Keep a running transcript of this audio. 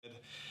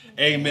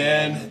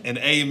Amen and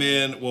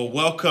amen. Well,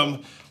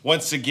 welcome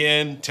once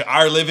again to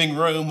our living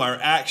room, our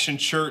Action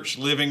Church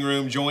living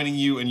room, joining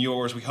you and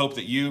yours. We hope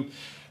that you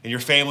and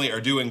your family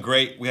are doing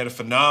great. We had a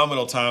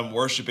phenomenal time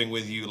worshiping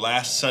with you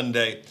last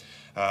Sunday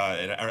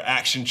at our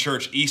Action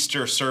Church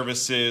Easter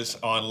services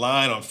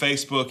online, on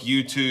Facebook,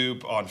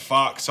 YouTube, on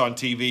Fox, on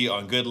TV,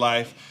 on Good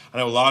Life. I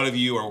know a lot of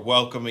you are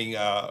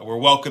we're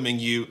welcoming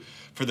you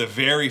for the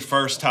very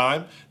first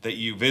time that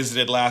you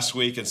visited last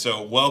week. And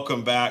so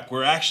welcome back.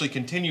 We're actually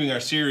continuing our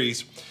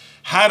series,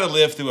 How to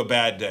Live Through a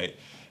Bad Day.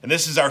 And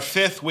this is our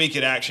fifth week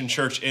at Action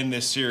Church in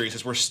this series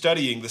as we're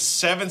studying the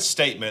 7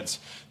 statements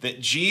that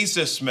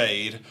Jesus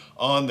made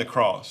on the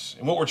cross.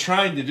 And what we're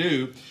trying to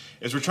do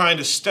is we're trying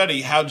to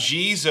study how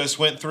Jesus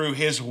went through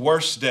his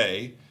worst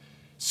day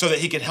so that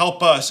he could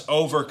help us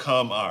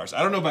overcome ours.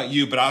 I don't know about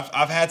you, but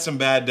I've had some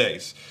bad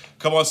days.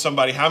 Come on,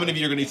 somebody. How many of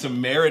you are going to need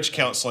some marriage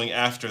counseling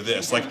after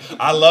this? Like,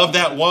 I love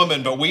that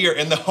woman, but we are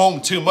in the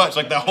home too much.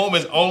 Like, the home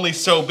is only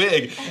so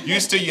big.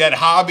 Used to, you had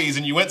hobbies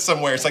and you went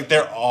somewhere. It's like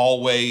they're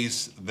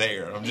always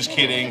there. I'm just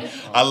kidding.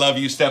 I love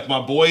you, Steph.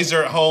 My boys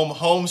are at home,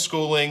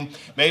 homeschooling.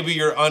 Maybe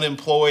you're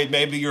unemployed.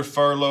 Maybe you're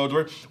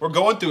furloughed. We're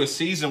going through a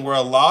season where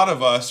a lot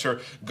of us are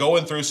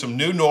going through some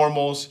new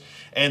normals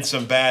and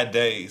some bad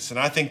days. And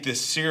I think this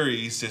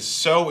series is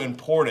so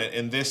important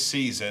in this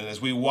season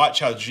as we watch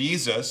how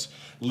Jesus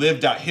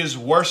lived out his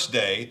worst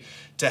day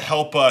to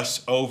help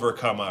us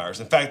overcome ours.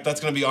 In fact,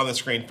 that's going to be on the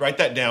screen. Write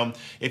that down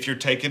if you're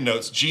taking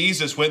notes.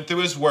 Jesus went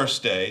through his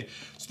worst day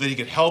so that he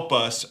could help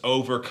us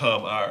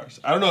overcome ours.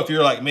 I don't know if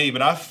you're like me,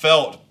 but I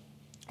felt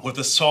what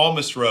the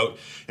psalmist wrote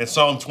in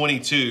Psalm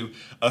 22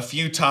 a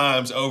few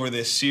times over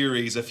this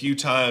series, a few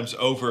times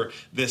over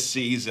this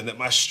season, that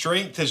my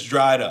strength has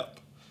dried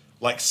up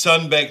like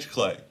sun-baked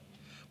clay.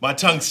 My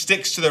tongue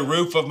sticks to the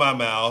roof of my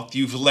mouth.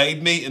 You've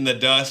laid me in the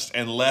dust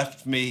and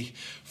left me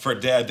for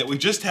dead. That we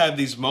just have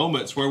these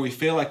moments where we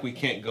feel like we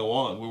can't go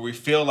on, where we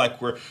feel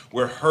like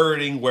we're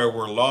hurting, where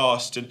we're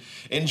lost.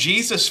 And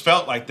Jesus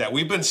felt like that.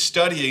 We've been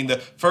studying the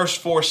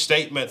first 4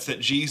 statements that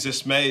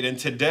Jesus made. And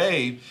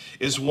today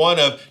is one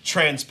of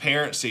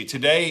transparency.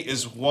 Today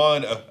is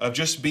one of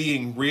just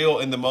being real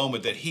in the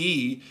moment, that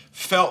he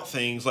felt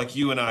things like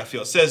you and I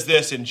feel. It says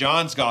this in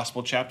John's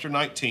Gospel, chapter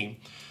 19,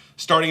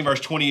 starting in verse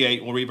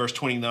 28, we'll read verse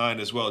 29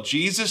 as well.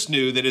 Jesus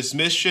knew that his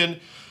mission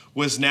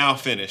was now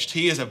finished.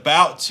 He is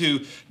about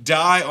to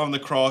die on the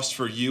cross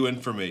for you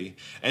and for me.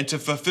 And to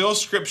fulfill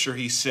scripture,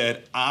 he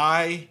said,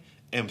 I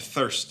am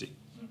thirsty.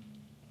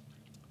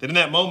 Then in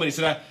that moment, he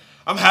said,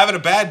 I'm having a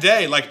bad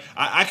day. Like,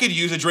 I could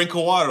use a drink of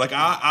water. Like,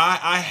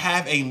 I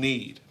have a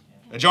need.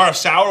 A jar of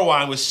sour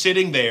wine was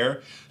sitting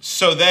there.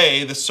 So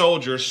the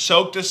soldiers,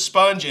 soaked a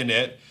sponge in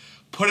it,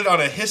 put it on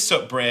a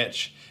hyssop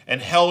branch,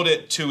 and held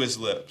it to his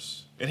lips.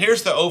 And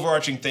here's the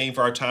overarching theme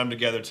for our time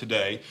together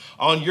today.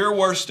 On your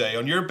worst day,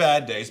 on your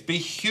bad days, be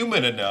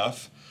human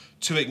enough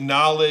to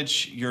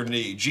acknowledge your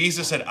need.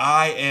 Jesus said,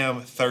 I am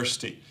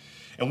thirsty.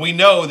 And we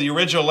know the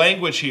original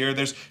language here,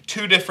 there's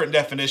 2 different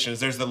definitions.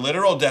 There's the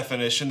literal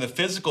definition, the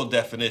physical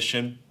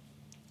definition,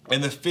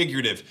 and the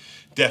figurative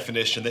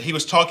definition. That he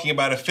was talking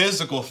about a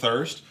physical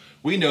thirst.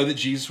 We know that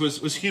Jesus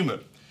was human.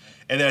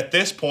 And at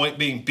this point,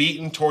 being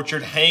beaten,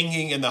 tortured,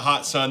 hanging in the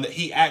hot sun, that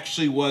he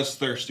actually was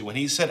thirsty. When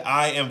he said,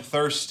 I am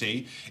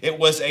thirsty, it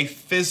was a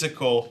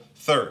physical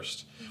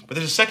thirst. But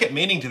there's a second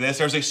meaning to this.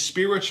 There's a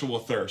spiritual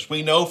thirst.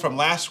 We know from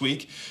last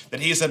week that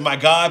he said, my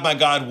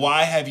God,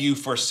 why have you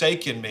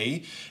forsaken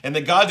me? And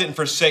that God didn't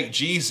forsake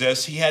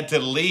Jesus. He had to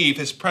leave.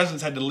 His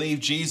presence had to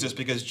leave Jesus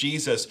because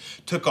Jesus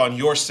took on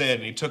your sin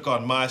and he took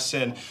on my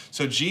sin.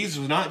 So Jesus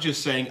was not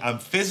just saying, I'm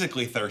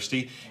physically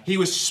thirsty. He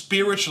was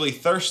spiritually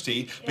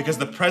thirsty because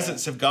the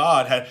presence of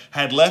God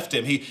had left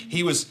him.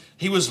 He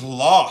was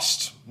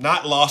lost.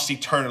 Not lost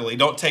eternally,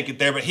 don't take it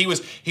there, but he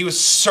was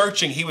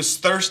searching, he was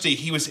thirsty,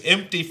 he was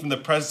empty from the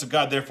presence of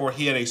God. Therefore,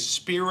 he had a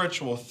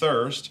spiritual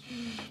thirst.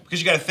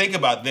 Because you got to think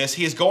about this,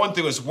 he is going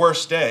through his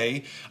worst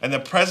day, and the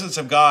presence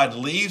of God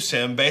leaves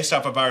him based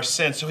off of our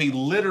sin. So he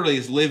literally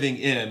is living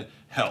in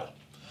hell.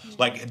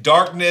 Like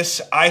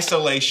darkness,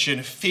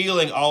 isolation,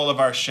 feeling all of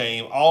our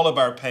shame, all of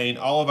our pain,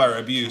 all of our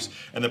abuse,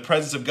 and the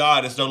presence of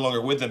God is no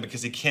longer with him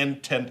because he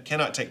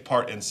cannot take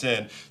part in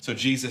sin. So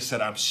Jesus said,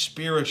 I'm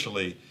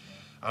spiritually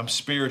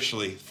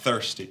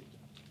thirsty.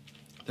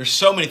 There's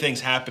so many things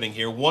happening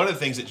here. One of the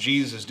things that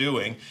Jesus is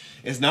doing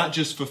is not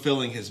just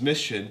fulfilling his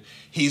mission,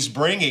 he's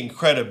bringing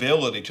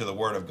credibility to the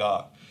Word of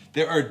God.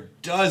 There are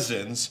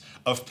dozens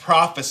of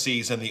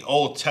prophecies in the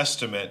Old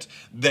Testament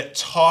that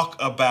talk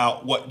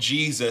about what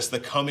Jesus, the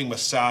coming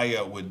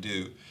Messiah, would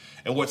do.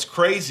 And what's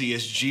crazy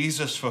is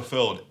Jesus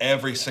fulfilled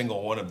every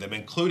single one of them,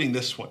 including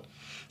this one.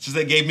 It says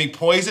they gave me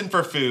poison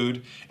for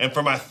food, and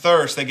for my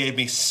thirst they gave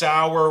me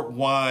sour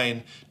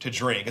wine to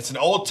drink. It's an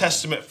Old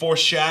Testament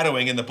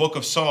foreshadowing in the book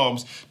of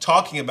Psalms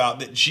talking about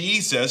that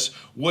Jesus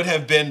would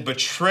have been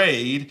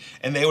betrayed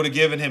and they would have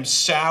given him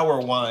sour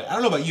wine. I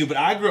don't know about you, but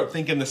I grew up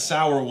thinking the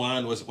sour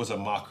wine was a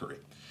mockery.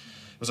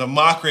 was a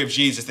mockery of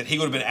Jesus, that he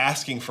would have been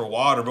asking for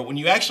water. But when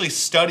you actually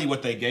study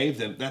what they gave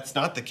them, that's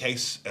not the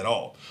case at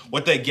all.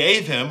 What they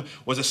gave him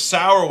was a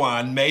sour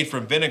wine made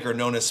from vinegar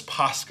known as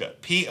Posca,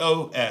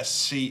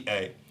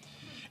 P-O-S-C-A.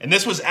 And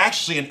this was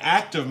actually an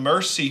act of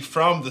mercy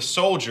from the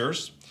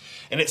soldiers,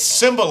 and it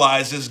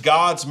symbolizes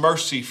God's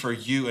mercy for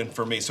you and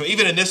for me. So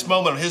even in this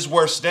moment on his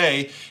worst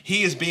day,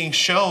 he is being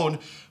shown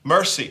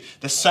mercy.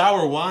 The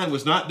sour wine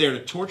was not there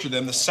to torture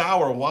them. The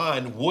sour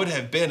wine would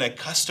have been a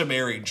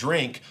customary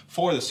drink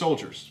for the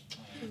soldiers.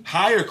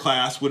 Higher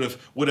class would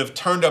have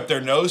turned up their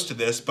nose to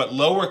this, but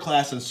lower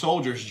class and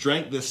soldiers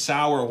drank this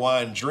sour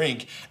wine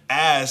drink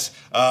as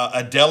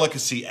a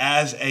delicacy,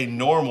 as a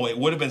normal. It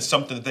would have been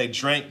something that they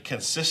drank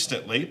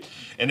consistently,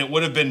 and it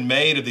would have been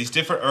made of these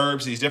different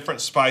herbs, these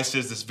different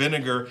spices, this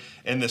vinegar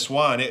and this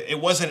wine.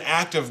 It was an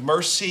act of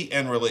mercy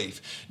and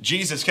relief.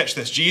 Jesus, catch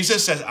this,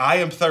 Jesus says, I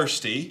am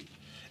thirsty.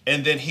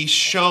 And then he's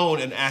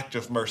shown an act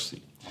of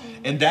mercy.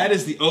 And that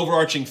is the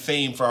overarching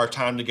theme for our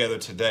time together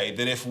today,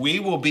 that if we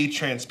will be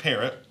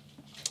transparent,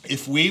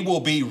 if we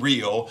will be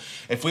real,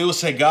 if we will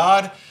say,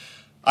 God,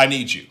 I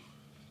need you.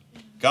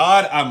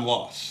 God, I'm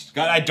lost.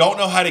 God, I don't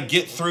know how to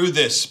get through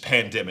this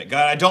pandemic.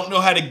 God, I don't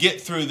know how to get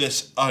through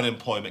this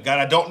unemployment. God,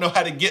 I don't know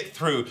how to get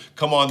through,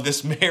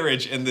 this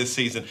marriage in this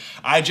season.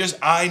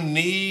 I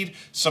need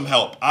some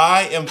help.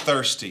 I am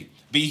thirsty.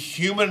 Be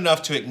human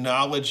enough to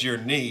acknowledge your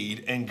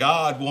need, and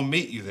God will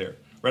meet you there.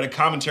 Read a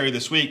commentary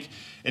this week,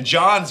 and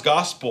John's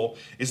gospel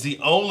is the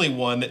only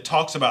one that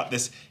talks about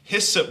this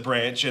hyssop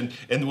branch, and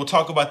we'll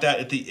talk about that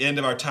at the end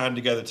of our time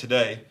together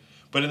today.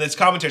 But in this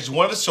commentary,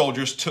 one of the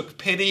soldiers took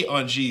pity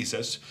on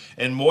Jesus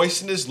and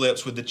moistened his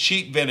lips with the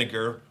cheap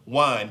vinegar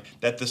wine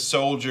that the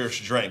soldiers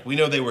drank. We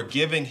know they were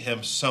giving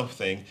him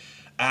something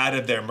out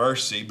of their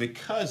mercy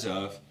because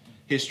of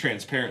his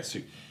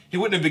transparency. He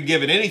wouldn't have been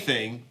given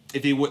anything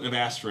if he wouldn't have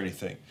asked for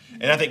anything.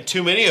 And I think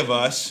too many of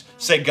us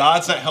say,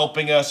 God's not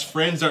helping us,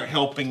 friends aren't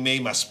helping me,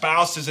 my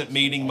spouse isn't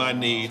meeting my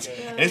needs.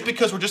 And it's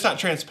because we're just not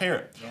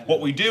transparent.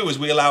 What we do is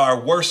we allow our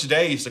worst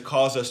days to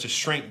cause us to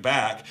shrink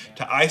back,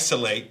 to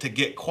isolate, to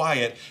get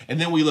quiet. And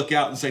then we look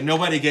out and say,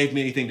 nobody gave me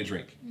anything to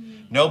drink.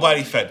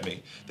 Nobody fed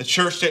me. The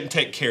church didn't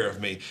take care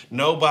of me.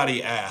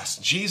 Nobody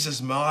asked.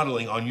 Jesus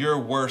modeling on your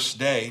worst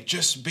day,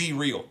 just be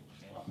real.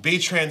 Be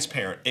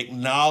transparent.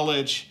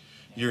 Acknowledge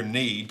your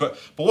need. But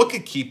what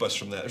could keep us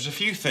from that? There's a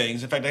few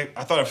things. In fact,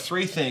 I thought of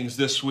 3 things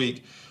this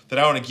week that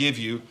I want to give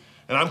you,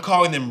 and I'm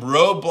calling them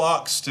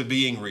roadblocks to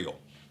being real.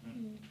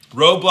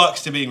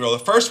 Roadblocks to being real. The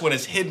first one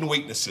is hidden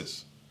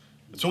weaknesses.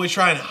 It's when we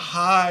try and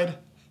hide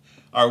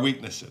our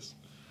weaknesses.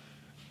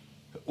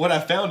 What I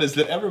found is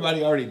that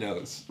everybody already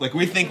knows. Like,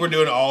 we think we're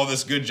doing all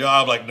this good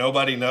job. Like,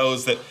 nobody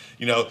knows that,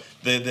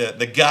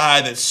 the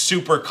guy that's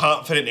super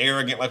confident and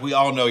arrogant, like, we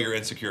all know you're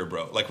insecure,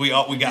 bro. Like, we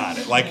got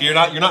it. Like, you're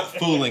not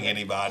fooling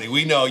anybody.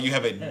 We know you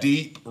have a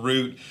deep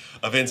root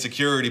of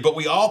insecurity, but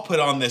we all put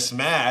on this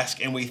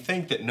mask and we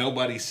think that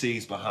nobody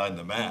sees behind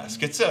the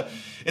mask. It's a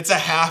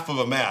half of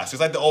a mask.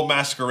 It's like the old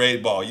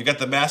masquerade ball. You got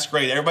the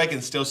masquerade, everybody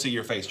can still see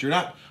your face. You're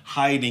not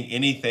hiding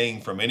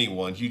anything from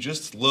anyone. You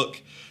just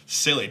look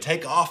silly.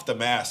 Take off the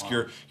mask.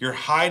 Your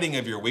hiding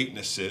of your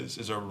weaknesses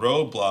is a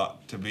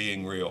roadblock to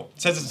being real.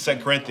 It says in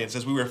 2 Corinthians, it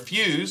says we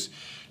refuse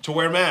to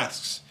wear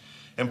masks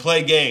and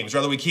play games.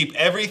 Rather, we keep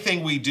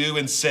everything we do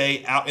and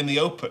say out in the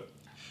open,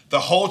 the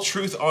whole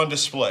truth on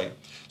display,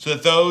 so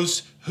that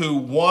those who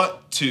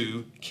want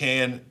to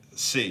can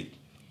see.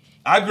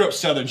 I grew up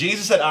Southern.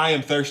 Jesus said, I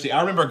am thirsty.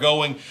 I remember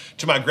going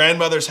to my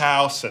grandmother's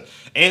house, and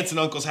aunts and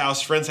uncle's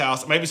house, friend's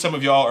house. Maybe some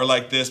of y'all are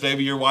like this.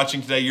 Maybe you're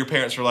watching today, your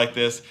parents were like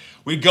this.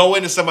 We'd go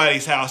into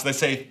somebody's house, and they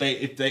say,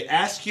 if they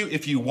ask you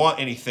if you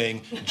want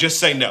anything, just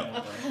say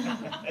no.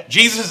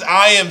 Jesus says,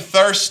 I am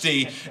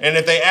thirsty. And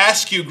if they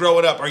ask you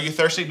growing up, are you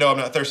thirsty? No, I'm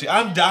not thirsty.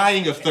 I'm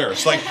dying of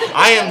thirst. Like,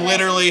 I am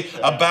literally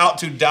about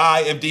to die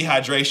of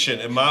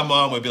dehydration. And my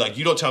mom would be like,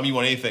 you don't tell me you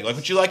want anything. Like,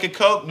 would you like a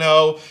Coke?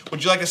 No.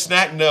 Would you like a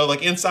snack? No.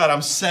 Like, inside,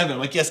 I'm 7.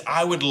 Like, yes,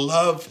 I would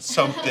love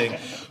something.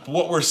 But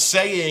what we're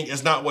saying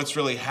is not what's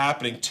really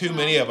happening. Too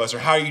many of us are,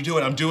 how are you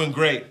doing? I'm doing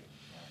great.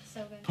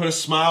 Put a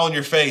smile on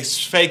your face,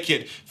 fake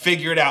it,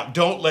 figure it out.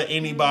 Don't let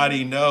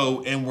anybody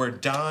know, and we're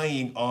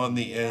dying on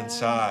the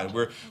inside.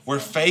 We're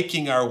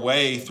faking our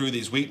way through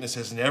these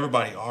weaknesses, and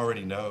everybody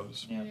already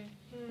knows. I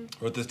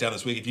wrote this down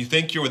this week. If you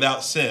think you're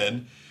without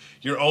sin,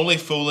 you're only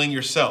fooling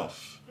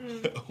yourself.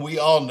 We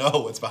all know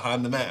what's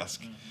behind the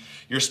mask.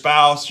 Your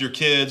spouse, your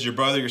kids, your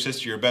brother, your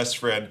sister, your best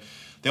friend.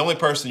 The only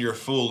person you're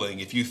fooling,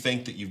 if you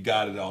think that you've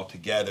got it all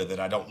together, that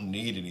I don't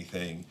need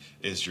anything,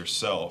 is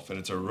yourself. And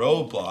it's a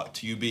roadblock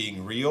to you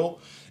being real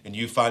and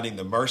you finding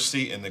the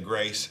mercy and the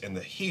grace and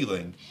the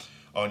healing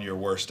on your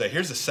worst day.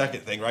 Here's the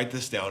second thing. Write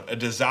this down. A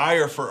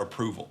desire for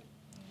approval.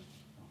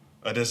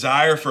 A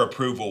desire for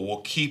approval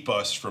will keep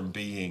us from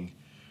being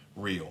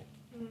real.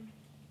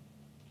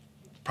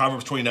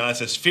 Proverbs 29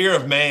 says, fear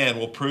of man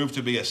will prove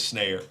to be a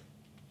snare,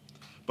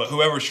 but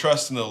whoever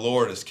trusts in the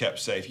Lord is kept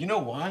safe. You know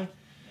why?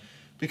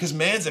 Because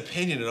man's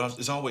opinion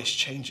is always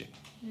changing.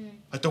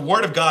 Like the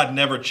Word of God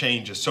never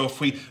changes. So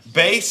if we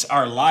base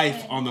our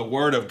life on the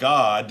Word of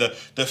God,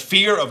 the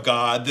fear of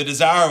God, the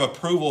desire of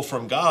approval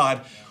from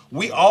God,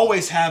 we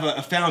always have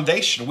a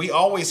foundation. We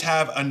always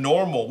have a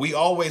normal. We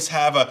always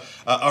have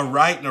a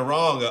right and a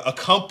wrong, a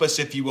compass,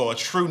 if you will, a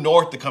true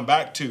north to come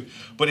back to.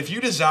 But if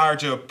you desire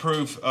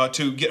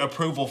to get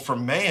approval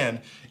from man,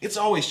 it's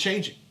always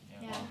changing.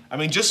 I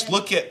mean, just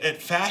look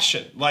at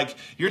fashion. Like,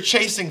 you're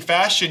chasing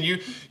fashion. You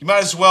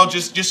might as well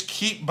just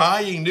keep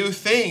buying new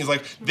things.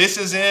 Like, this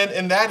is in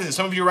and that is in.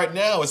 Some of you right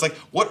now, it's like,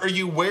 what are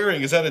you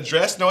wearing? Is that a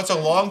dress? No, it's a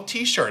long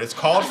t-shirt. It's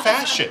called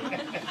fashion.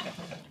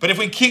 But if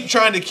we keep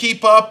trying to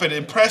keep up and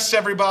impress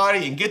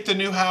everybody and get the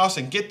new house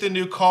and get the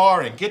new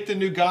car and get the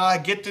new guy,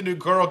 get the new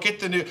girl,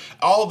 get the new,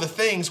 all of the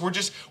things,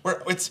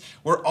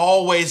 we're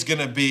always going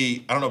to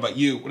be, I don't know about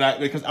you,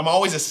 because I'm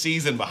always a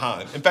season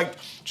behind. In fact,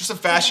 just a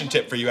fashion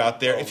tip for you out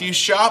there. If you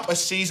shop a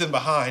season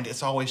behind,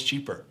 it's always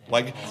cheaper.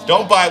 Like,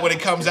 don't buy it when it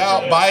comes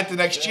out, buy it the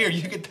next year.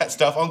 You get that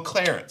stuff on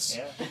clearance.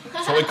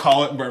 That's what we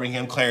call it in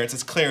Birmingham, clearance.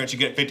 It's clearance. You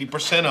get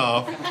 50%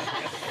 off.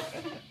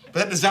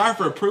 But that desire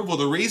for approval,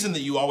 the reason that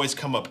you always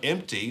come up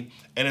empty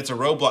and it's a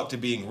roadblock to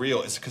being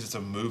real is because it's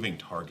a moving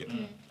target.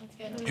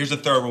 Here's the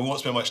third one. We won't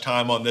spend much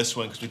time on this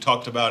one because we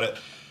talked about it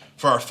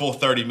for our full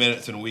 30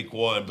 minutes in week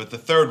 1. But the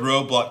third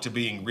roadblock to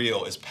being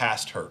real is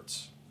past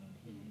hurts.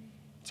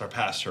 It's our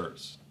past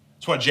hurts.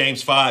 That's why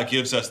James 5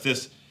 gives us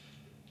this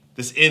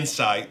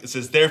insight. It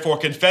says, therefore,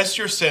 confess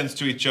your sins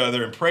to each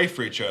other and pray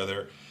for each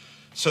other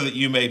so that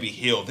you may be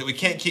healed. That we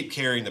can't keep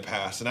carrying the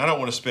past. And I don't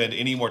want to spend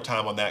any more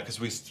time on that because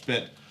we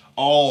spent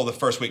all the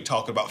first week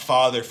talking about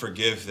Father,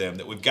 forgive them,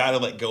 that we've got to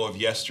let go of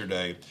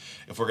yesterday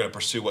if we're going to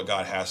pursue what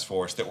God has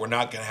for us, that we're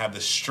not going to have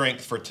the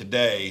strength for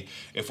today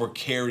if we're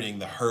carrying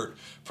the hurt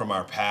from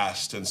our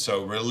past. And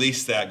so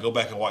release that. Go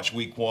back and watch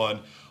week 1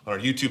 on our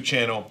YouTube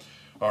channel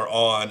or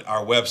on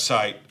our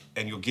website,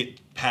 and you'll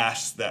get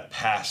past that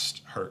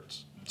past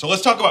hurts. So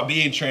let's talk about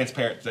being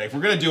transparent today. If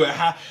we're going to do it,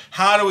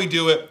 how do we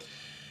do it,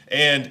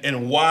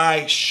 and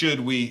why should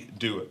we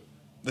do it?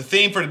 The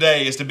theme for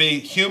today is to be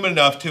human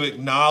enough to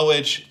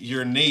acknowledge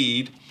your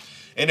need.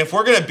 And if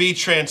we're going to be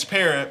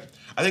transparent,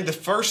 I think the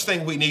first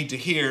thing we need to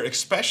hear,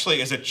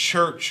 especially as a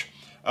church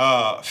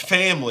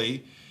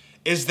family,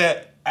 is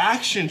that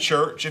Action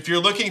Church, if you're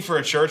looking for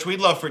a church, we'd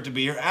love for it to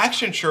be here.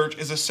 Action Church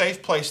is a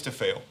safe place to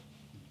fail.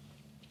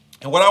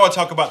 And what I want to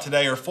talk about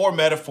today are 4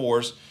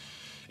 metaphors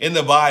in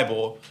the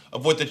Bible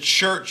of what the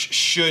church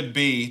should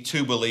be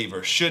to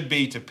believers, should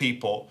be to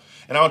people.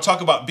 And I want to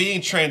talk about being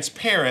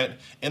transparent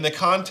in the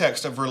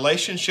context of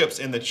relationships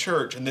in the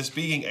church and this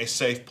being a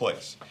safe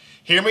place.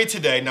 Hear me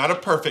today, not a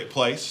perfect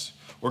place.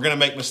 We're going to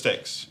make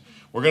mistakes.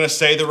 We're going to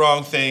say the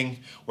wrong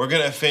thing. We're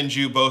going to offend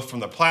you both from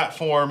the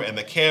platform and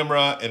the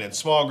camera and in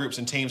small groups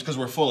and teams because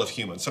we're full of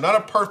humans. So not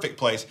a perfect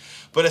place,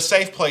 but a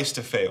safe place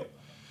to fail.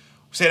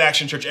 We say at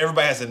Action Church,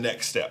 everybody has a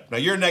next step. Now,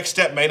 your next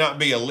step may not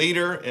be a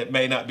leader. It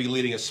may not be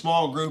leading a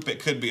small group. It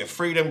could be a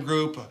freedom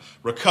group,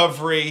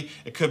 recovery.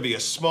 It could be a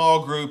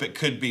small group. It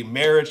could be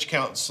marriage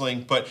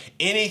counseling. But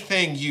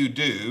anything you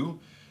do,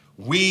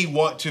 we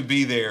want to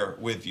be there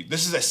with you.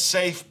 This is a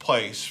safe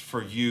place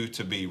for you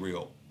to be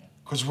real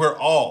because we're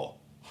all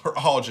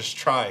just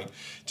trying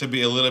to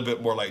be a little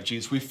bit more like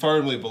Jesus. We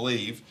firmly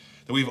believe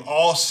that we've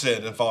all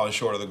sinned and fallen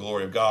short of the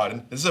glory of God.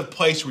 And this is a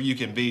place where you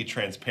can be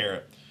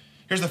transparent.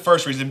 Here's the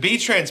first reason. Be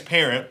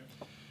transparent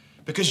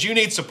because you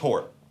need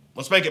support.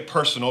 Let's make it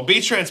personal. Be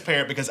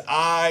transparent because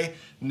I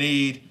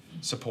need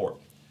support.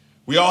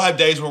 We all have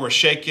days where we're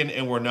shaken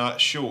and we're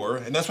not sure.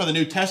 And that's why the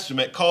New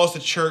Testament calls the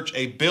church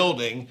a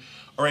building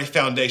or a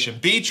foundation.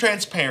 Be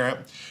transparent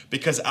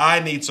because I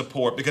need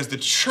support. Because the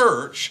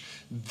church,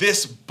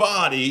 this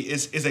body,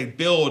 is a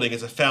building,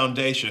 is a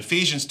foundation.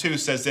 Ephesians 2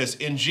 says this,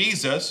 in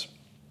Jesus,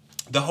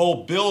 the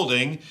whole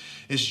building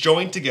is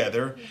joined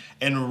together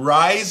and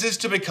rises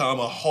to become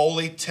a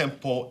holy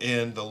temple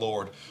in the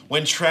Lord.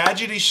 When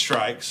tragedy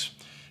strikes,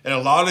 and a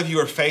lot of you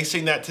are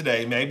facing that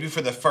today, maybe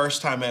for the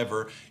first time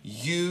ever,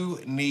 you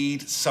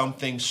need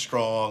something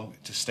strong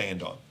to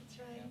stand on.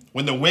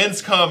 When the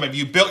winds come, have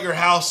you built your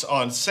house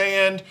on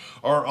sand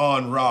or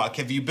on rock?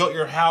 Have you built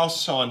your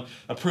house on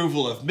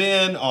approval of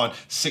men, on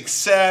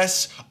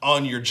success,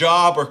 on your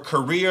job or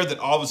career that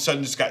all of a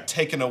sudden just got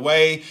taken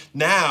away?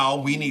 Now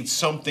we need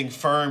something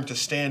firm to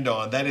stand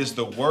on. That is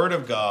the Word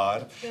of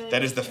God.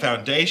 That is the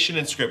foundation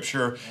in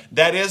Scripture.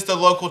 That is the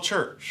local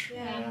church.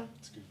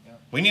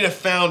 We need a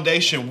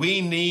foundation.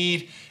 We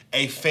need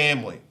a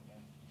family.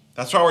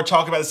 That's why we're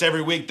talking about this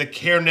every week, the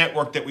care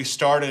network that we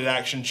started at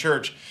Action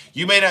Church.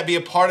 You may not be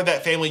a part of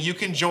that family. You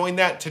can join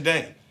that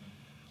today.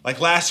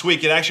 Like last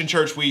week at Action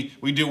Church, we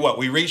do what?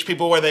 We reach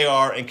people where they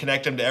are and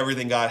connect them to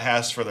everything God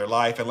has for their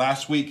life. And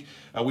last week,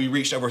 we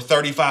reached over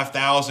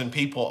 35,000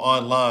 people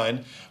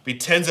online. Be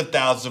tens of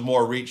thousands of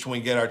more reached when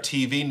we get our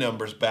TV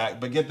numbers back.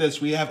 But get this,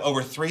 we have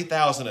over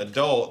 3,000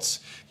 adults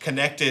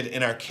connected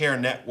in our care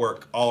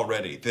network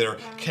already that are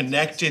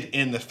connected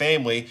in the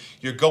family.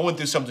 You're going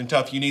through something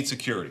tough. You need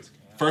security.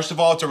 First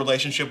of all, it's a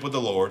relationship with the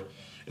Lord.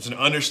 It's an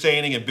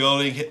understanding and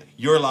building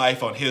your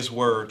life on his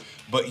word,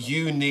 but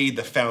you need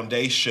the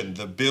foundation,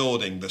 the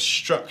building, the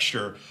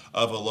structure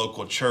of a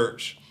local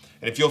church.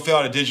 And if you'll fill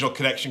out a digital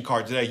connection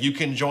card today, you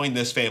can join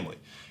this family.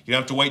 You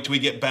don't have to wait till we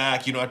get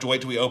back. You don't have to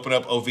wait till we open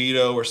up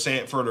Oviedo or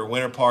Sanford or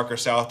Winter Park or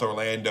South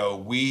Orlando.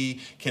 We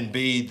can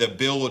be the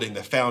building,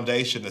 the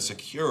foundation, the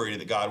security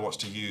that God wants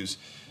to use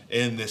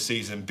in this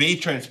season. Be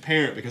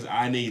transparent because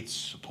I need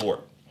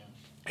support.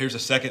 Here's the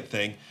second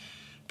thing.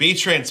 Be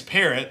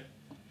transparent.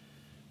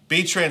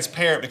 Be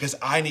transparent because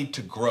I need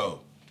to grow.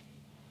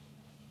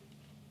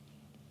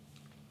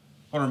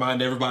 I want to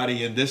remind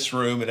everybody in this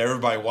room and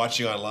everybody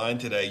watching online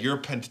today, your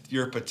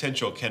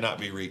potential cannot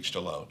be reached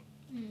alone.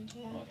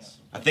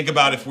 I think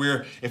about if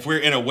we're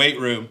in a weight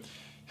room,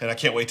 and I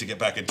can't wait to get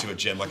back into a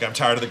gym. Like, I'm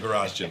tired of the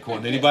garage gym. Come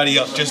on, anybody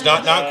else? Just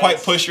not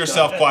quite push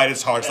yourself quite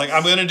as hard. It's like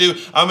I'm gonna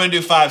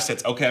do 5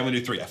 sets. Okay, I'm gonna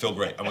do 3. I feel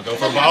great. I'm gonna go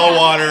for a bottle of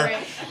water,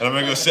 and I'm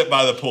gonna go sit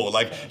by the pool.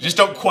 Like, just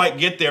don't quite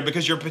get there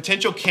because your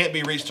potential can't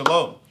be reached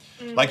alone.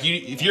 Like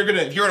if you're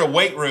in a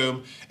weight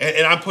room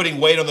and I'm putting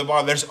weight on the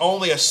bar, there's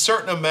only a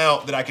certain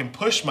amount that I can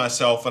push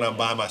myself when I'm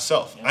by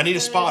myself. I need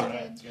a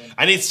spotter.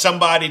 I need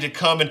somebody to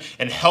come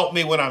and help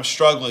me when I'm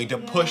struggling, to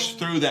push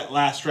through that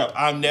last rep.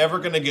 I'm never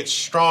going to get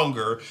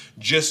stronger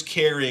just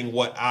carrying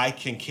what I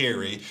can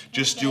carry,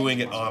 just doing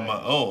it on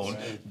my own.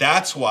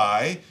 That's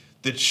why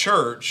the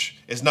church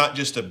is not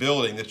just a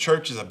building. The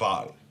church is a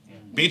body.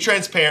 Be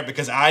transparent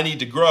because I need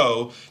to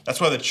grow. That's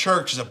why the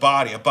church is a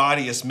body. A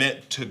body is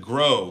meant to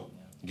grow,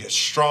 get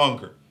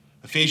stronger.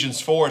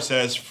 Ephesians 4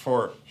 says,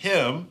 from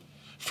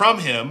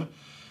him,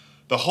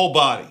 the whole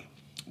body,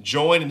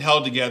 joined and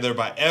held together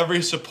by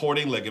every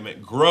supporting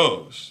ligament,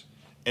 grows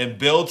and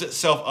builds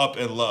itself up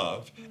in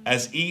love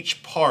as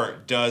each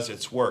part does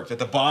its work. That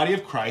the body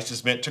of Christ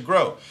is meant to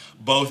grow,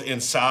 both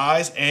in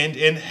size and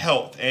in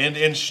health and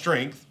in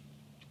strength,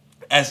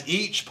 as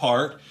each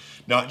part,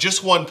 not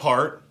just one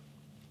part,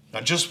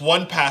 not just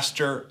one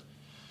pastor,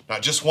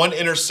 not just one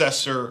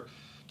intercessor,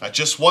 not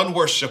just one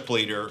worship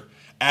leader,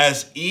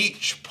 as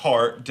each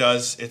part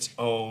does its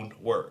own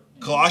work.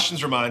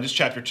 Colossians reminds us,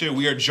 chapter 2,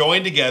 we are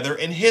joined together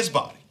in his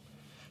body.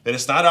 That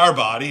it's not our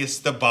body, it's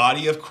the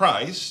body of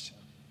Christ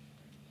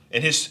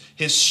and his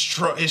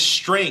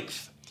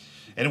strength.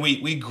 And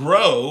we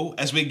grow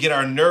as we get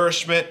our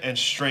nourishment and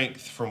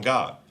strength from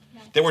God.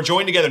 Yeah. That we're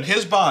joined together in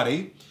his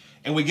body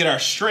and we get our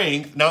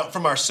strength, not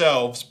from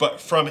ourselves,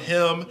 but from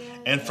him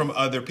and from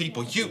other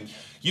people.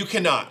 You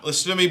cannot,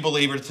 listen to me,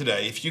 believer,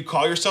 today. If you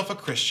call yourself a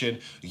Christian,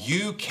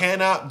 you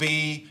cannot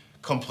be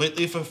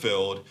completely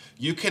fulfilled.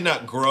 You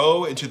cannot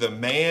grow into the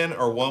man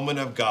or woman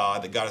of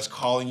God that God is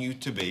calling you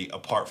to be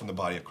apart from the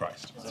body of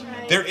Christ.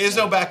 Right. There is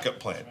no backup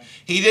plan.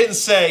 He didn't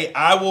say,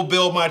 I will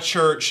build my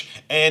church,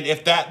 and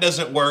if that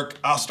doesn't work,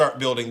 I'll start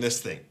building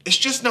this thing. It's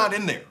just not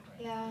in there.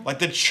 Yeah. Like,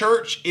 the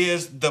church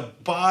is the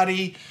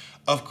body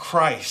of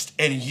Christ,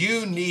 and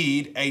you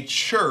need a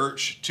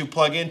church to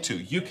plug into.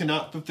 You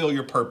cannot fulfill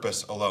your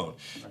purpose alone.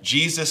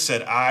 Jesus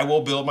said, I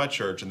will build my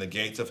church and the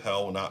gates of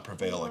hell will not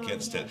prevail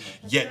against it.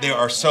 Yet there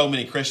are so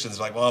many Christians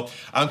like, well,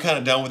 I'm kind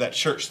of done with that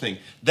church thing.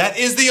 That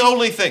is the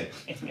only thing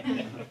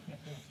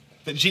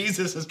that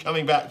Jesus is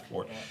coming back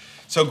for.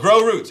 So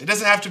grow roots. It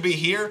doesn't have to be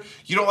here.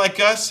 You don't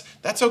like us?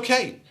 That's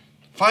okay.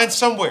 Find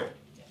somewhere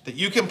that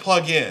you can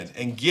plug in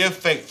and give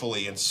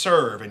faithfully and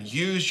serve and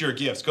use your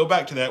gifts. Go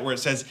back to that where it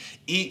says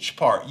each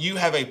part. You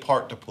have a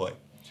part to play.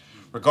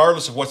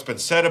 Regardless of what's been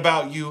said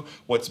about you,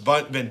 what's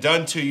been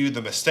done to you,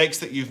 the mistakes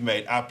that you've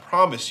made, I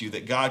promise you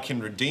that God can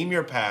redeem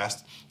your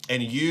past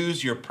and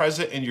use your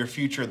present and your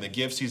future and the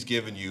gifts he's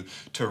given you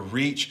to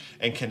reach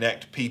and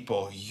connect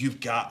people.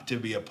 You've got to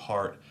be a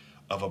part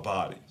of a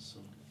body.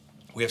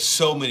 We have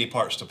so many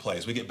parts to play.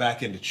 As we get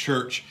back into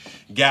church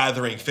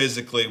gathering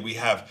physically, we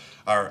have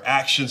our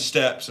action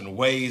steps and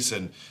ways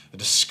and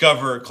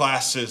discover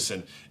classes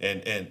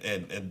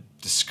and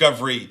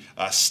discovery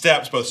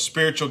steps, both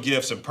spiritual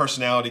gifts and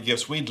personality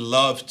gifts. We'd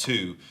love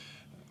to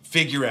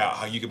figure out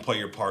how you can play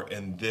your part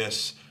in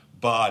this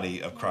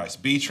body of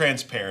Christ. Be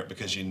transparent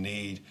because you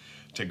need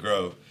to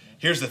grow.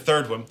 Here's the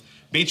third one.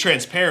 Be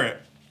transparent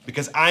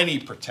because I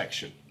need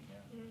protection.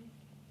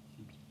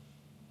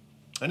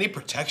 I need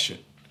protection.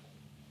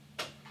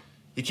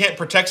 You can't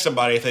protect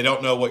somebody if they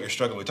don't know what you're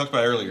struggling with. We talked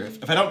about it earlier.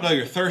 If I don't know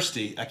you're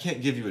thirsty, I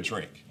can't give you a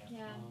drink.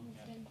 Yeah.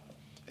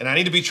 And I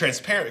need to be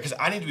transparent because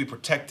I need to be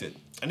protected.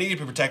 I need to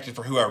be protected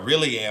for who I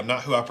really am,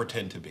 not who I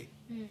pretend to be.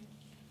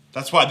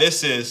 That's why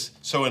this is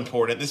so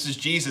important. This is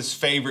Jesus'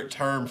 favorite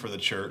term for the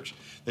church.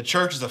 The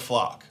church is a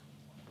flock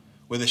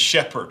with a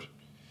shepherd,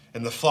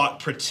 and the flock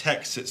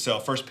protects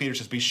itself. 1 Peter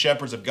says, be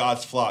shepherds of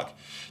God's flock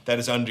that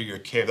is under your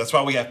care. That's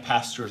why we have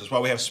pastors. That's why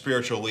we have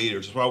spiritual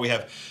leaders. That's why we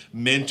have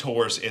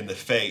mentors in the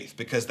faith,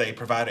 because they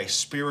provide a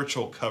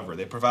spiritual cover.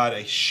 They provide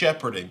a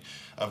shepherding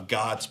of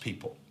God's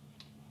people.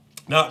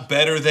 Not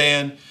better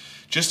than,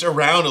 just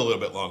around a little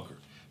bit longer.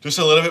 just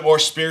a little bit more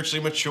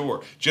spiritually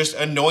mature, just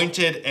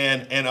anointed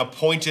and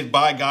appointed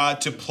by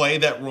God to play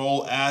that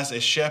role as a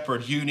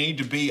shepherd. You need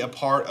to be a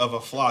part of a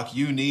flock.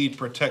 You need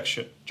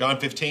protection. John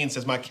 15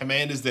 says, my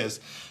command is this: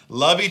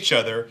 love each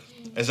other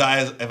as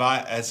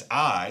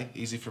I,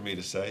 easy for me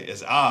to say,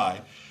 as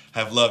I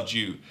have loved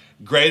you.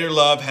 Greater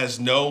love has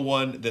no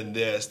one than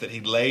this, that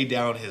he laid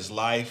down his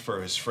life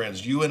for his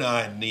friends. You and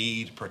I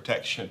need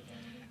protection.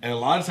 And a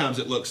lot of times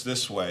it looks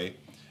this way.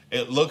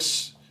 It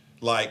looks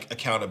like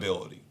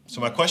accountability. So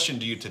my question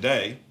to you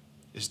today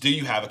is, do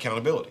you have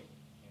accountability?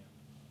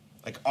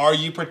 Like, are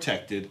you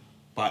protected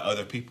by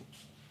other people?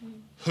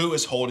 Who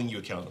is holding you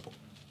accountable?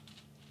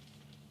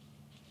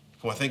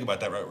 Come on, think about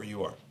that right where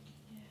you are.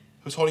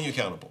 Who's holding you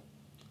accountable?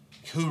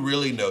 Who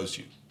really knows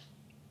you?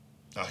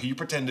 Not who you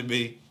pretend to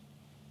be,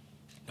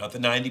 not the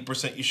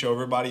 90% you show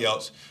everybody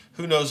else.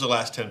 Who knows the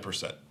last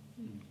 10%?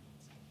 And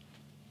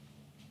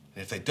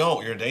if they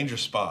don't, you're in a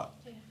dangerous spot.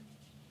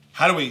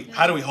 How do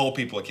we hold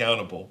people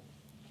accountable?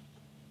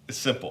 It's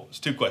simple. It's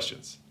 2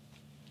 questions.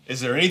 Is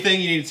there anything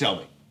you need to tell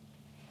me?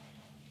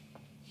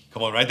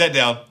 Come on, write that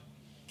down.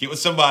 Get with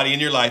somebody in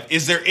your life.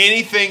 Is there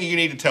anything you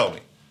need to tell me?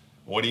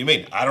 What do you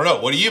mean? I don't know.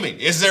 What do you mean?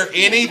 Is there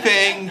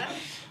anything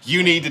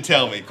you need to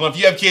tell me? Come on, if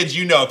you have kids,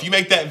 you know. If you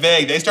make that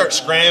vague, they start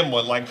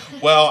scrambling. Like,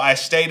 well, I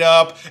stayed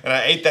up and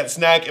I ate that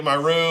snack in my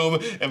room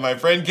and my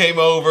friend came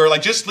over.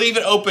 Like, just leave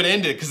it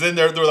open-ended, because then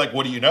they're like,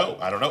 what do you know?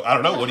 I don't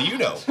know. What do you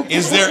know?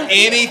 Is there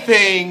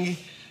anything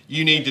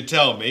you need to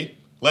tell me?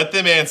 Let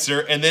them answer,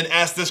 and then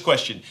ask this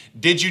question: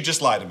 did you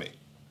just lie to me?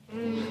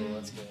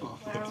 That's good.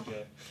 That's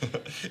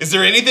good. Is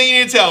there anything you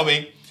need to tell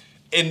me?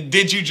 And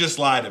did you just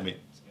lie to me?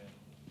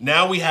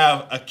 Now we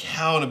have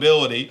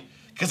accountability,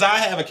 because I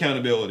have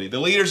accountability. The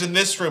leaders in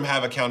this room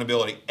have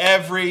accountability.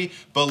 Every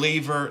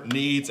believer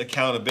needs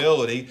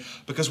accountability,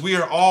 because we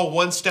are all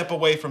one step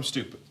away from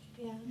stupid.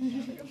 Yeah.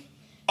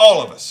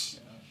 All of us.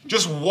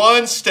 Just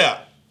one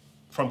step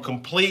from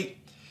complete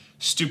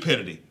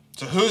stupidity.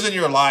 So who's in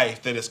your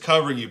life that is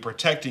covering you,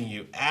 protecting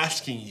you,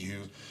 asking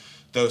you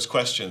those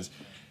questions?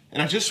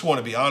 And I just want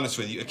to be honest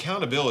with you,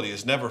 accountability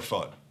is never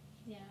fun.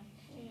 Yeah.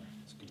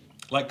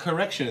 Like,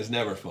 correction is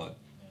never fun.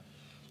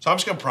 So I'm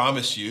just going to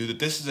promise you that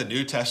this is a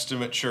New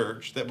Testament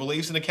church that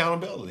believes in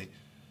accountability.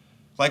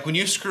 Like, when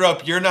you screw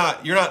up, you're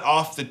not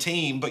off the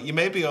team, but you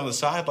may be on the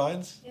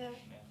sidelines. Yeah.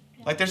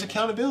 Like, there's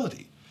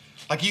accountability.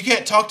 Like, you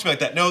can't talk to me like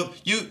that. No,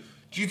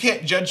 you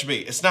can't judge me.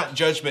 It's not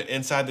judgment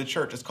inside the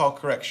church. It's called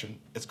correction.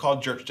 It's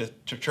called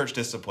church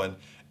discipline.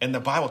 And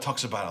the Bible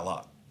talks about it a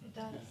lot. It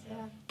does, yeah.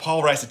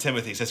 Paul writes to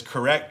Timothy, he says,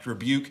 correct,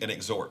 rebuke, and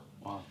exhort.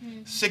 Wow.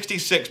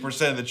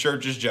 66% of the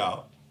church's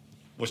job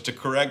was to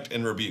correct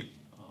and rebuke.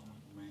 Oh,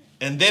 man.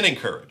 And then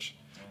encourage.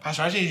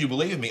 Pastor, I just need you to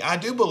believe in me. I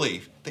do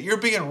believe that you're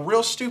being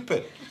real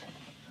stupid.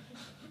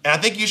 And I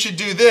think you should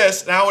do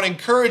this, and I want to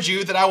encourage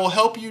you that I will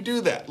help you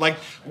do that. Like,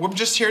 we're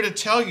just here to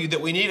tell you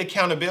that we need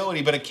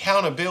accountability, but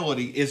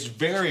accountability is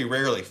very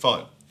rarely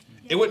fun.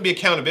 It wouldn't be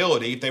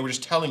accountability if they were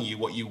just telling you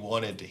what you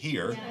wanted to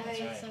hear. Yeah,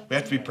 that's right. We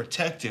have to be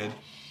protected.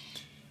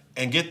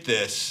 And get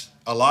this,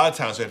 a lot of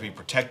times we have to be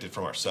protected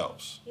from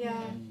ourselves. Yeah.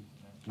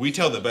 We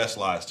tell the best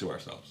lies to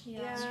ourselves.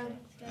 Yeah.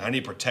 I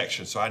need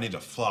protection, so I need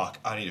a flock.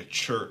 I need a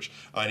church.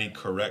 I need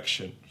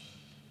correction.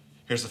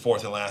 Here's the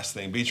 4th and last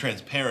thing. Be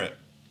transparent.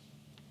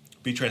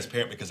 Be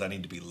transparent because I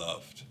need to be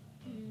loved.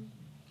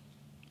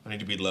 I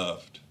need to be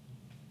loved.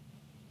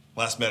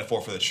 Last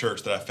metaphor for the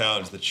church that I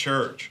found is the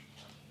church.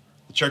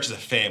 The church is a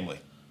family.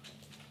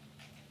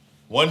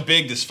 One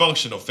big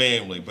dysfunctional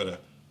family, but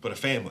a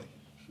family.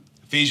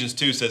 Ephesians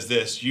 2 says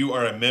this: you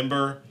are a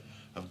member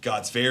of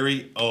God's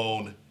very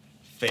own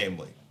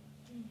family.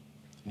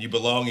 And you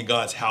belong in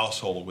God's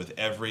household with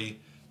every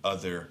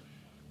other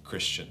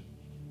Christian.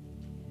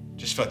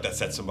 Just feel like that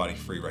set somebody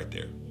free right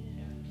there.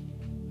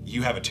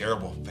 You have a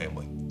terrible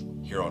family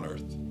here on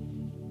earth,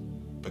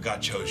 but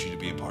God chose you to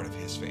be a part of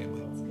his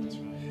family.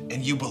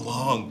 And you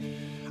belong.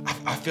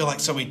 I feel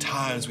like so many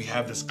times we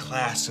have this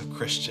class of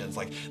Christians,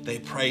 like they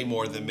pray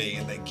more than me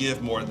and they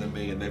give more than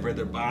me and they've read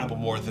their Bible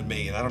more than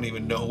me, and I don't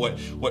even know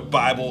what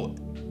Bible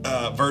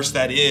verse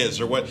that is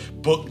or what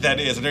book that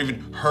is. I've never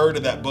even heard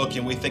of that book,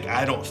 and we think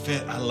I don't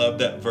fit. I love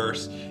that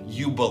verse.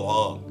 You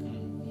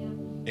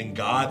belong in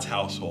God's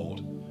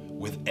household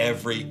with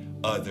every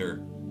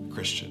other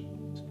Christian.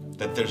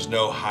 That there's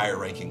no higher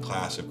ranking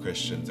class of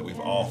Christians, that we've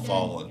all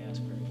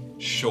fallen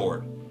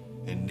short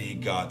and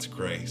need God's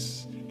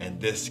grace. And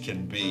this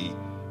can be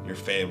your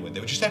family. They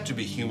would just have to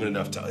be human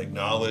enough to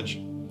acknowledge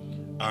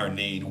our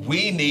need.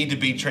 We need to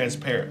be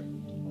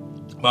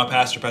transparent. My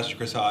pastor, Pastor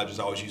Chris Hodges,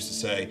 always used to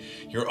say,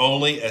 you're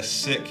only as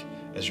sick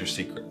as your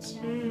secrets.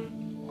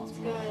 That's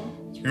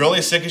good. You're only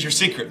as sick as your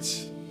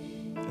secrets.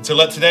 And So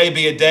let today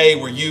be a day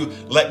where you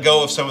let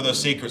go of some of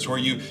those secrets, where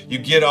you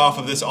get off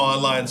of this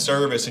online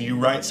service and you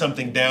write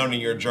something down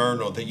in your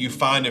journal, that you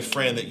find a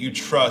friend that you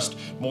trust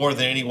more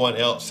than anyone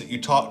else, that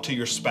you talk to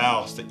your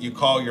spouse, that you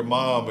call your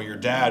mom or your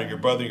dad or your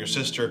brother or your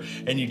sister,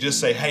 and you just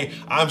say, hey,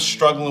 I'm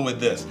struggling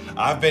with this.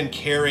 I've been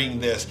carrying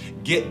this.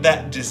 Get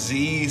that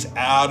disease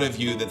out of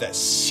you that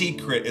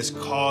secret is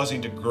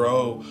causing to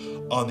grow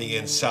on the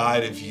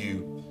inside of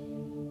you.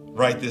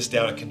 Write this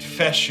down. A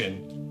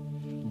confession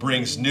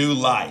brings new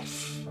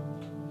life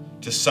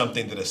to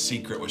something that a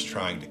secret was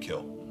trying to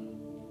kill.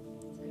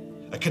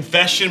 A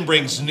confession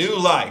brings new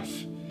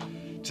life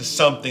to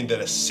something that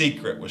a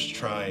secret was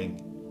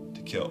trying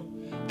to kill.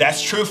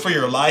 That's true for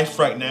your life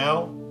right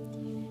now,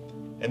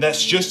 and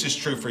that's just as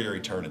true for your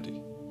eternity.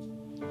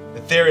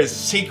 That there is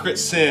secret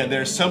sin,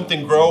 there's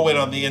something growing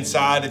on the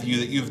inside of you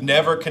that you've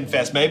never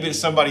confessed. Maybe it's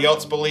somebody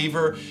else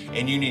believer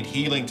and you need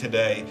healing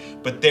today,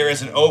 but there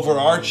is an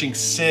overarching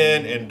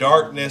sin and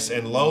darkness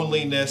and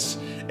loneliness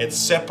and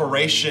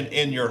separation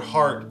in your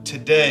heart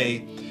today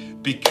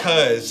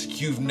because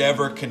you've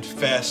never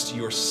confessed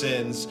your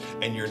sins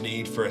and your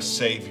need for a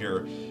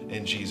Savior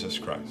in Jesus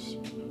Christ.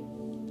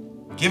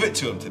 Give it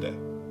to Him today.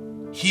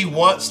 He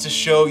wants to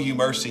show you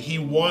mercy. He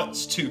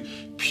wants to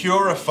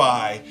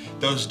purify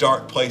those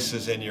dark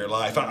places in your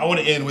life. I want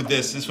to end with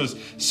this. This was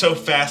so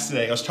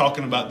fascinating. I was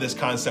talking about this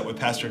concept with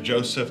Pastor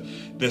Joseph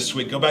this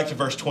week. Go back to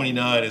verse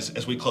 29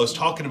 as we close,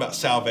 talking about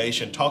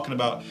salvation, talking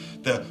about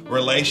the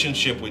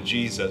relationship with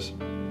Jesus.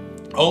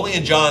 Only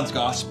in John's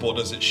gospel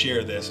does it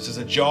share this. It says,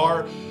 a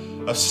jar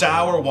of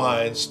sour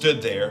wine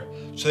stood there.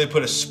 So they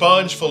put a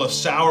sponge full of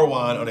sour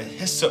wine on a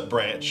hyssop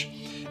branch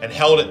and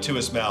held it to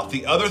his mouth.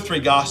 The other three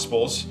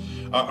gospels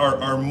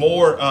are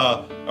more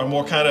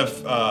kind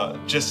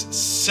of just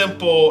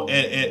simple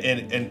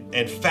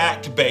and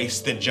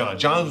fact-based than John.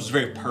 John was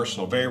very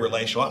personal, very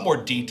relational, a lot more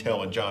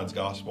detail in John's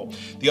gospel.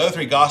 The other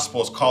three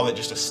gospels call it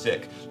just a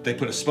stick. They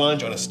put a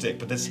sponge on a stick,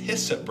 but this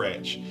hyssop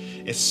branch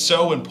is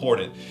so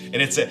important.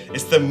 And it's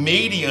the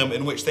medium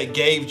in which they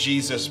gave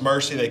Jesus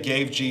mercy. They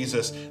gave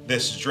Jesus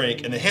this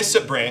drink. And the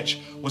hyssop branch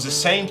was the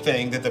same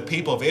thing that the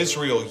people of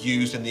Israel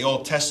used in the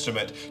Old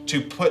Testament to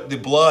put the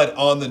blood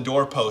on the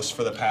doorpost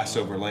for the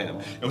Passover lamb.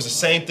 It was the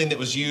same thing that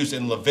was used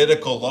in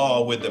Levitical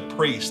law with the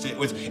priest.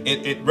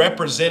 It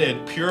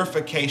represented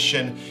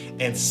purification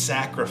and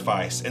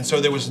sacrifice. And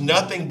so there was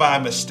nothing by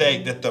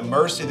mistake that the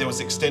mercy that was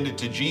extended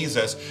to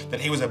Jesus,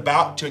 that He was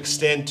about to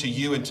extend to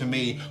you and to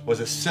me, was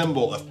a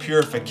symbol of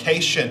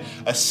purification,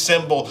 a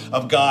symbol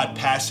of God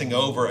passing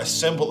over, a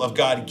symbol of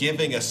God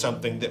giving us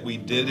something that we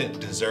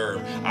didn't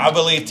deserve. I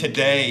believe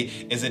today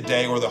is a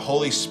day where the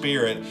Holy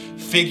Spirit,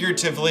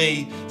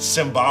 figuratively,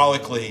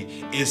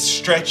 symbolically, is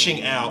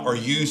stretching out or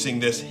using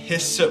this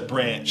hyssop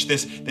branch,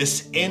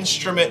 this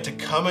instrument to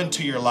come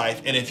into your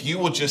life. And if you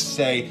will just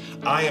say,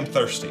 I am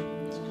thirsty,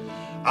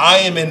 I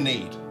am in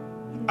need,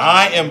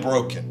 I am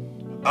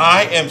broken,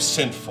 I am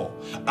sinful,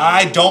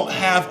 I don't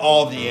have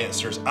all the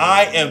answers,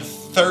 I am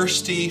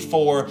thirsty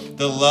for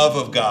the love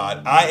of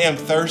God. I am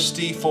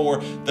thirsty for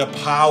the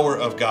power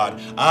of God.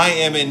 I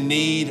am in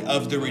need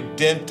of the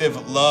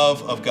redemptive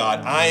love of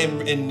God. I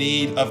am in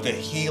need of the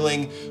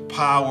healing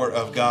power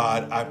of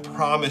God. I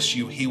promise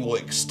you, He will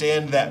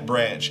extend that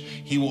branch.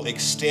 He will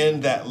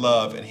extend that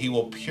love, and He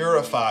will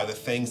purify the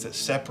things that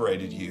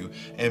separated you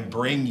and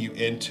bring you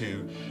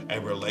into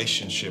a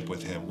relationship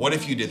with Him. What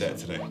if you did that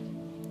today?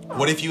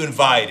 What if you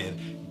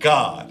invited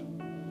God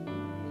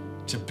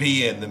to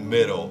be in the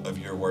middle of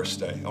your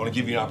worst day? I want to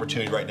give you an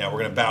opportunity right now.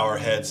 We're going to bow our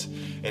heads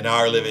in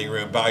our living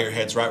room. Bow your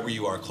heads right where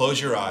you are. Close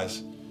your eyes.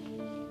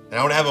 And I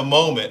want to have a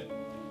moment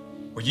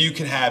where you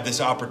can have this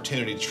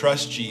opportunity to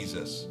trust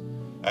Jesus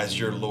as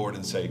your Lord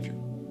and Savior.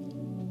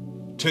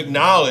 To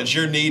acknowledge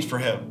your need for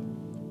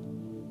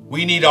Him.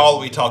 We need all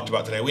that we talked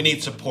about today. We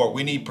need support.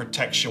 We need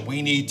protection.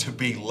 We need to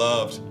be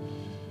loved.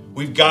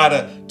 We've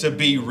got to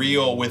be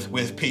real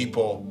with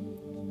people.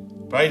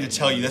 But I need to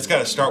tell you, that's got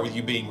to start with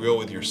you being real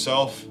with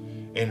yourself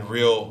and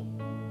real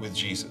with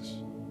Jesus.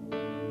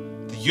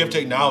 That you have to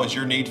acknowledge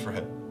your need for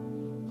Him.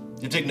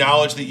 You have to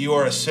acknowledge that you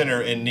are a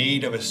sinner in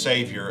need of a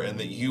Savior and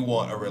that you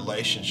want a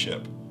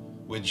relationship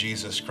with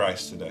Jesus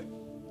Christ today.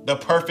 The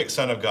perfect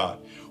Son of God.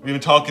 We've been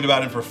talking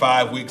about Him for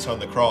 5 weeks on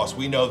the cross.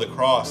 We know the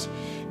cross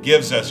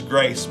gives us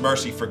grace,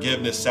 mercy,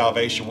 forgiveness,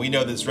 salvation. We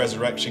know this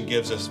resurrection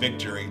gives us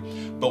victory.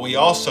 But we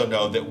also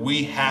know that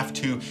we have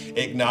to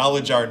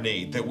acknowledge our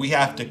need, that we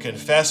have to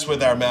confess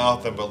with our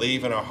mouth and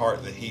believe in our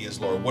heart that He is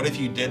Lord. What if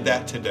you did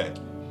that today?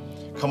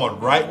 Come on,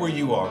 right where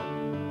you are,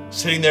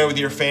 sitting there with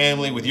your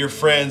family, with your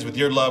friends, with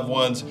your loved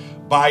ones,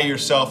 by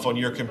yourself on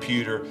your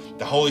computer.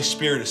 The Holy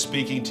Spirit is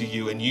speaking to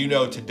you, and you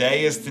know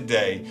today is the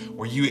day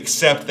where you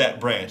accept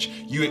that branch.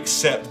 You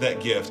accept that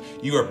gift.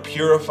 You are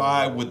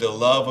purified with the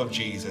love of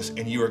Jesus,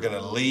 and you are going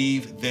to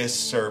leave this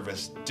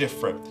service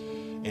different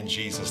in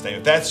Jesus' name.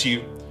 If that's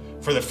you,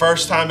 for the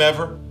first time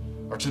ever,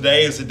 or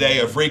today is a day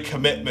of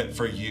recommitment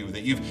for you,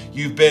 that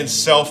you've been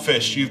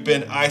selfish, you've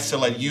been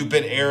isolated, you've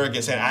been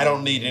arrogant, saying, I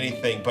don't need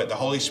anything, but the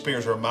Holy Spirit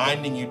is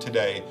reminding you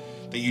today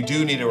that you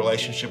do need a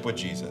relationship with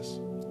Jesus.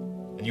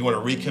 and you want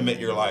to recommit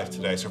your life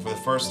today. So for the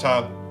first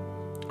time,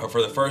 or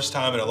for the first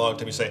time in a long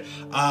time, you say,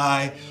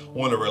 I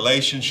want a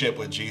relationship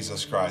with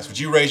Jesus Christ. Would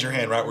you raise your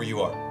hand right where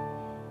you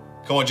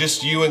are? Come on,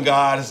 just you and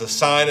God as a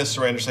sign of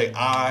surrender. Say,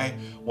 I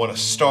want to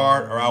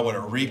start, or I want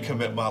to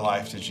recommit my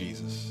life to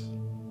Jesus.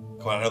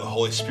 Come on, I know the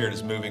Holy Spirit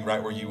is moving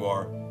right where you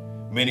are.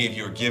 Many of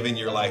you are giving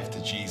your life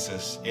to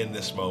Jesus in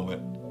this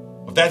moment.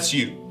 If that's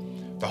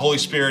you, the Holy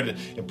Spirit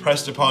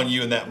impressed upon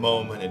you in that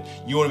moment,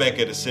 and you want to make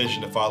a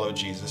decision to follow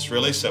Jesus, it's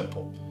really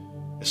simple.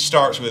 It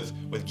starts with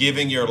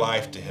giving your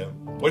life to Him.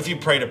 What if you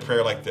prayed a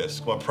prayer like this?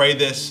 Come on, pray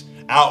this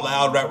out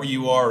loud right where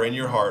you are or in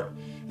your heart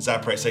as I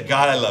pray. Say,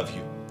 God, I love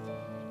you.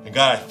 And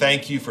God, I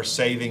thank you for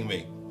saving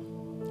me.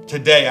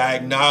 Today, I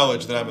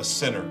acknowledge that I'm a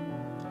sinner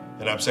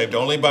and I'm saved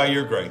only by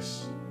your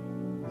grace.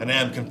 And I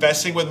am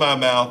confessing with my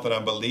mouth and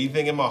I'm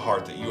believing in my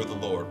heart that you are the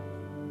Lord.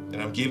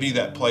 And I'm giving you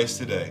that place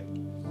today,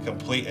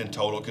 complete and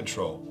total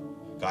control.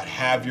 God,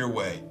 have your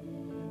way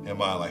in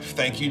my life.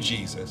 Thank you,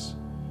 Jesus,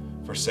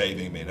 for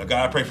saving me. Now,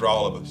 God, I pray for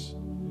all of us,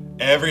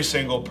 every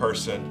single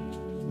person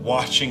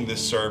watching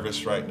this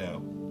service right now,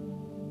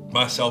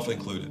 myself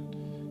included.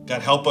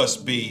 God, help us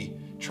be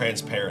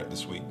transparent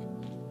this week.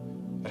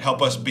 God,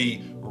 help us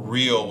be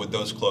real with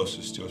those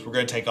closest to us. We're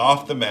going to take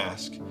off the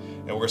mask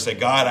and we're going to say,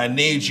 God, I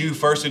need you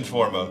first and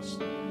foremost.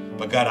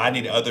 But God, I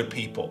need other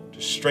people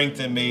to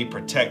strengthen me,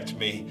 protect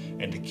me,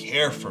 and to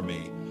care for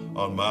me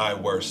on my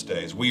worst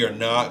days. We are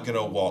not going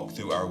to walk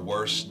through our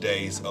worst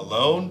days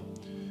alone,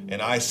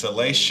 in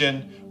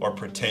isolation or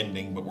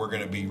pretending, but we're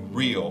going to be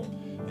real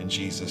in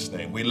Jesus'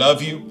 name. We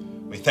love you.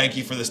 We thank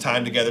you for this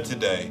time together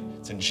today.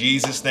 It's in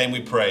Jesus' name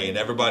we pray. And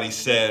everybody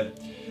said,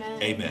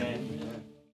 Amen.